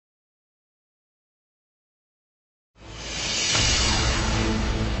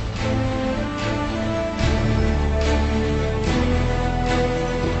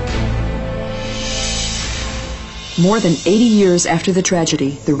More than 80 years after the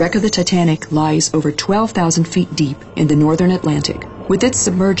tragedy, the wreck of the Titanic lies over 12,000 feet deep in the northern Atlantic. With its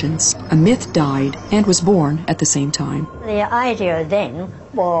submergence, a myth died and was born at the same time. The idea then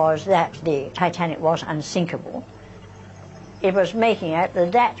was that the Titanic was unsinkable. It was making out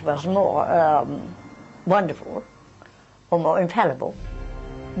that that was more wonderful or more infallible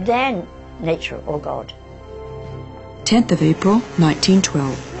than nature or God. 10th of April,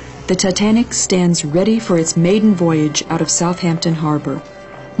 1912. The Titanic stands ready for its maiden voyage out of Southampton Harbor.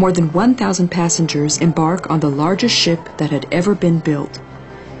 More than 1,000 passengers embark on the largest ship that had ever been built.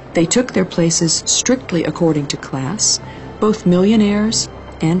 They took their places strictly according to class, both millionaires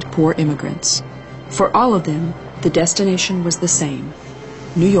and poor immigrants. For all of them, the destination was the same,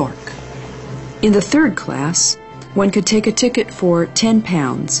 New York. In the third class, one could take a ticket for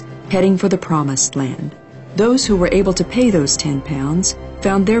 £10, heading for the Promised Land. Those who were able to pay those £10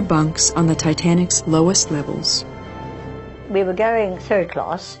 found their bunks on the Titanic's lowest levels. We were going third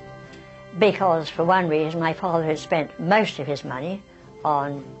class because, for one reason, my father had spent most of his money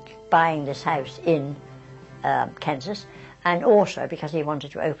on buying this house in Kansas, and also because he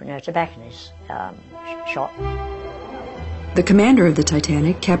wanted to open a tobacconist's shop. The commander of the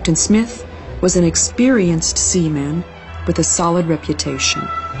Titanic, Captain Smith, was an experienced seaman with a solid reputation.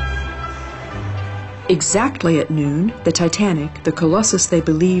 Exactly at noon, the Titanic, the colossus they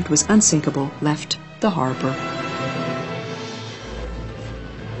believed was unsinkable, left the harbor.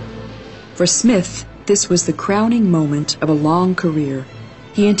 For Smith, this was the crowning moment of a long career.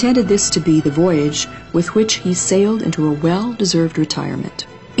 He intended this to be the voyage with which he sailed into a well-deserved retirement.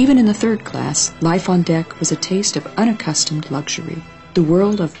 Even in the third class, life on deck was a taste of unaccustomed luxury, the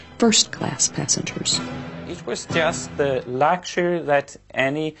world of first-class passengers. It was just the luxury that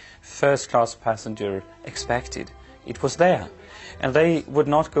any first-class passenger expected. It was there. And they would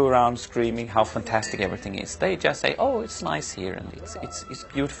not go around screaming how fantastic everything is. They just say, oh, it's nice here and it's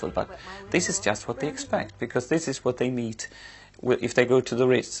beautiful. But this is just what they expect, because this is what they meet if they go to the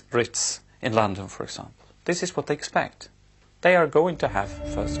Ritz in London, for example. This is what they expect. They are going to have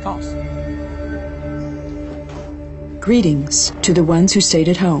first class. Greetings to the ones who stayed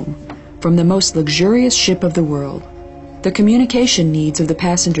at home. From the most luxurious ship of the world, the communication needs of the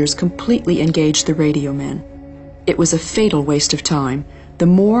passengers completely engaged the radio men. It was a fatal waste of time. The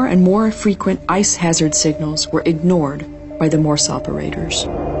more and more frequent ice hazard signals were ignored by the Morse operators.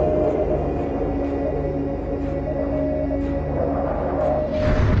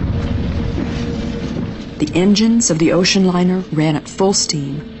 The engines of the ocean liner ran at full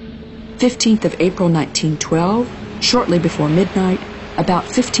steam. 15th of April 1912, shortly before midnight, about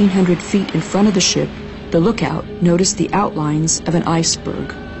 1,500 feet in front of the ship, the lookout noticed the outlines of an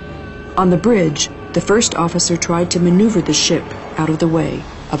iceberg. On the bridge, the first officer tried to maneuver the ship out of the way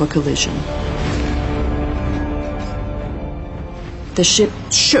of a collision. The ship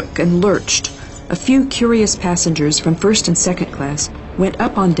shook and lurched. A few curious passengers from first and second class went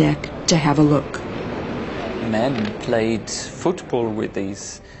up on deck to have a look. Men played football with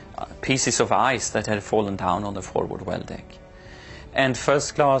these pieces of ice that had fallen down on the forward well deck. And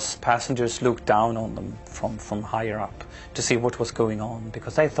first-class passengers looked down on them from higher up to see what was going on,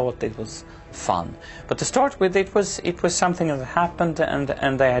 because they thought it was fun. But to start with, it was something that happened,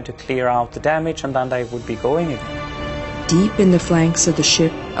 and they had to clear out the damage, and then they would be going again. Deep in the flanks of the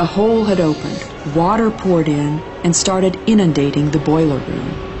ship, a hole had opened. Water poured in and started inundating the boiler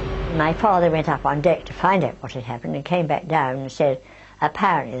room. My father went up on deck to find out what had happened and came back down and said,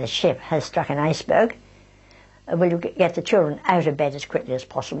 apparently the ship has struck an iceberg. Will you get the children out of bed as quickly as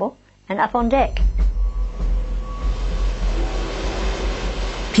possible and up on deck?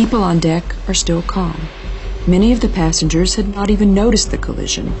 People on deck are still calm. Many of the passengers had not even noticed the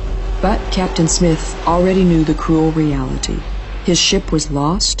collision, but Captain Smith already knew the cruel reality. His ship was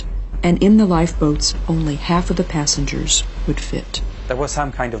lost, and in the lifeboats only half of the passengers would fit. There was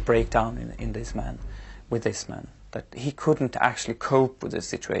some kind of breakdown in this man, with this man, that he couldn't actually cope with the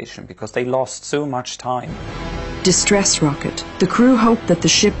situation because they lost so much time. Distress rocket. The crew hoped that the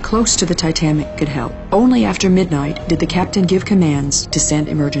ship close to the Titanic could help. Only after midnight did the captain give commands to send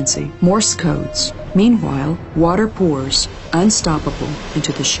emergency. Morse codes. Meanwhile, water pours, unstoppable,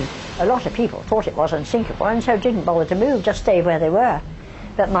 into the ship. A lot of people thought it was unsinkable and so didn't bother to move, just stayed where they were.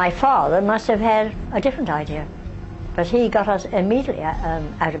 But my father must have had a different idea. But he got us immediately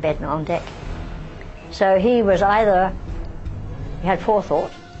out of bed and on deck. So he was either, he had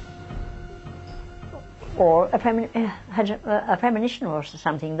forethought, or had a premonition or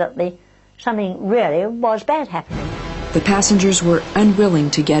something that something really was bad happening. The passengers were unwilling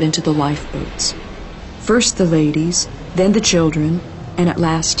to get into the lifeboats. First the ladies, then the children, and at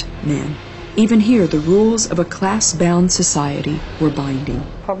last men. Even here, the rules of a class-bound society were binding.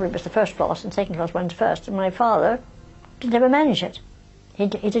 Probably it was the first class and second class went first, and my father didn't ever manage it. He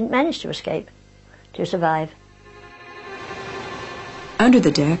didn't manage to escape, to survive. Under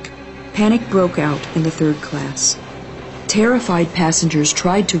the deck, panic broke out in the third class. Terrified passengers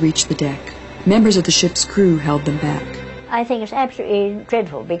tried to reach the deck. Members of the ship's crew held them back. I think it's absolutely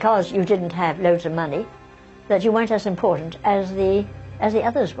dreadful because you didn't have loads of money, that you weren't as important as the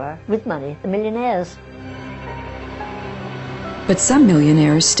others were with money, the millionaires. But some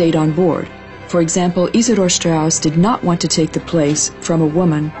millionaires stayed on board. For example, Isidor Strauss did not want to take the place from a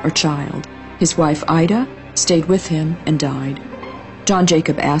woman or child. His wife Ida stayed with him and died. John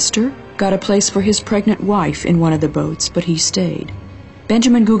Jacob Astor got a place for his pregnant wife in one of the boats, but he stayed.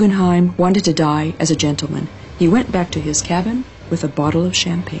 Benjamin Guggenheim wanted to die as a gentleman. He went back to his cabin with a bottle of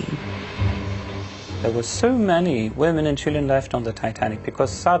champagne. There were so many women and children left on the Titanic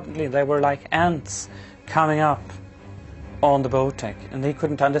because suddenly they were like ants coming up on the boat deck and they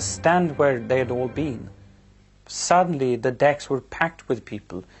couldn't understand where they had all been. Suddenly the decks were packed with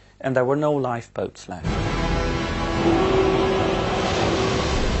people and there were no lifeboats left.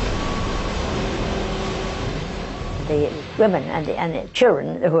 The women and the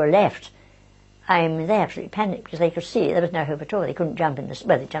children who were left, they absolutely panicked because they could see there was no hope at all. They couldn't jump in the sea.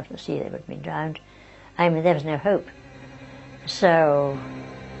 Well, they jumped in the sea, they would have been drowned. There was no hope. So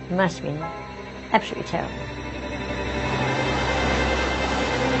it must have been absolutely terrible.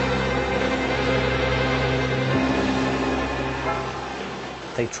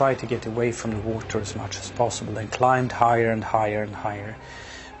 They tried to get away from the water as much as possible and climbed higher and higher and higher.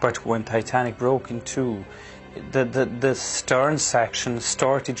 But when Titanic broke in two, the stern section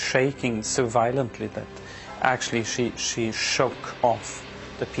started shaking so violently that actually she shook off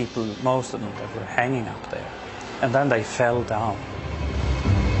the people, most of them that were hanging up there, and then they fell down.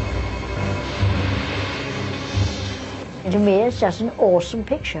 And to me it's just an awesome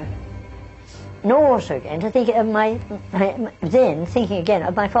picture. And also again to think of thinking again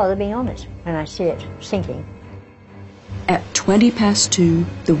of my father being on it when I see it sinking. At 2:20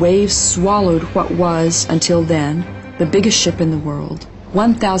 the waves swallowed what was, until then, the biggest ship in the world.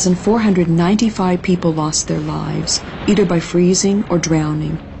 1,495 people lost their lives, either by freezing or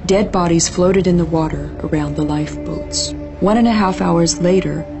drowning. Dead bodies floated in the water around the lifeboats. 1.5 hours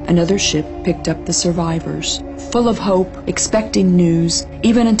later, another ship picked up the survivors. Full of hope, expecting news,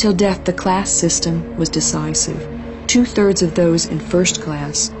 even until death, the class system was decisive. 2/3 of those in first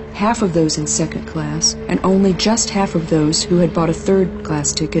class, half of those in second class, and only just half of those who had bought a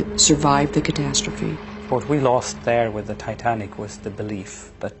third-class ticket survived the catastrophe. What we lost there with the Titanic was the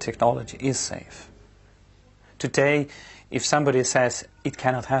belief that technology is safe. Today, if somebody says it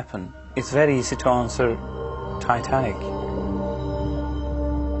cannot happen, it's very easy to answer Titanic.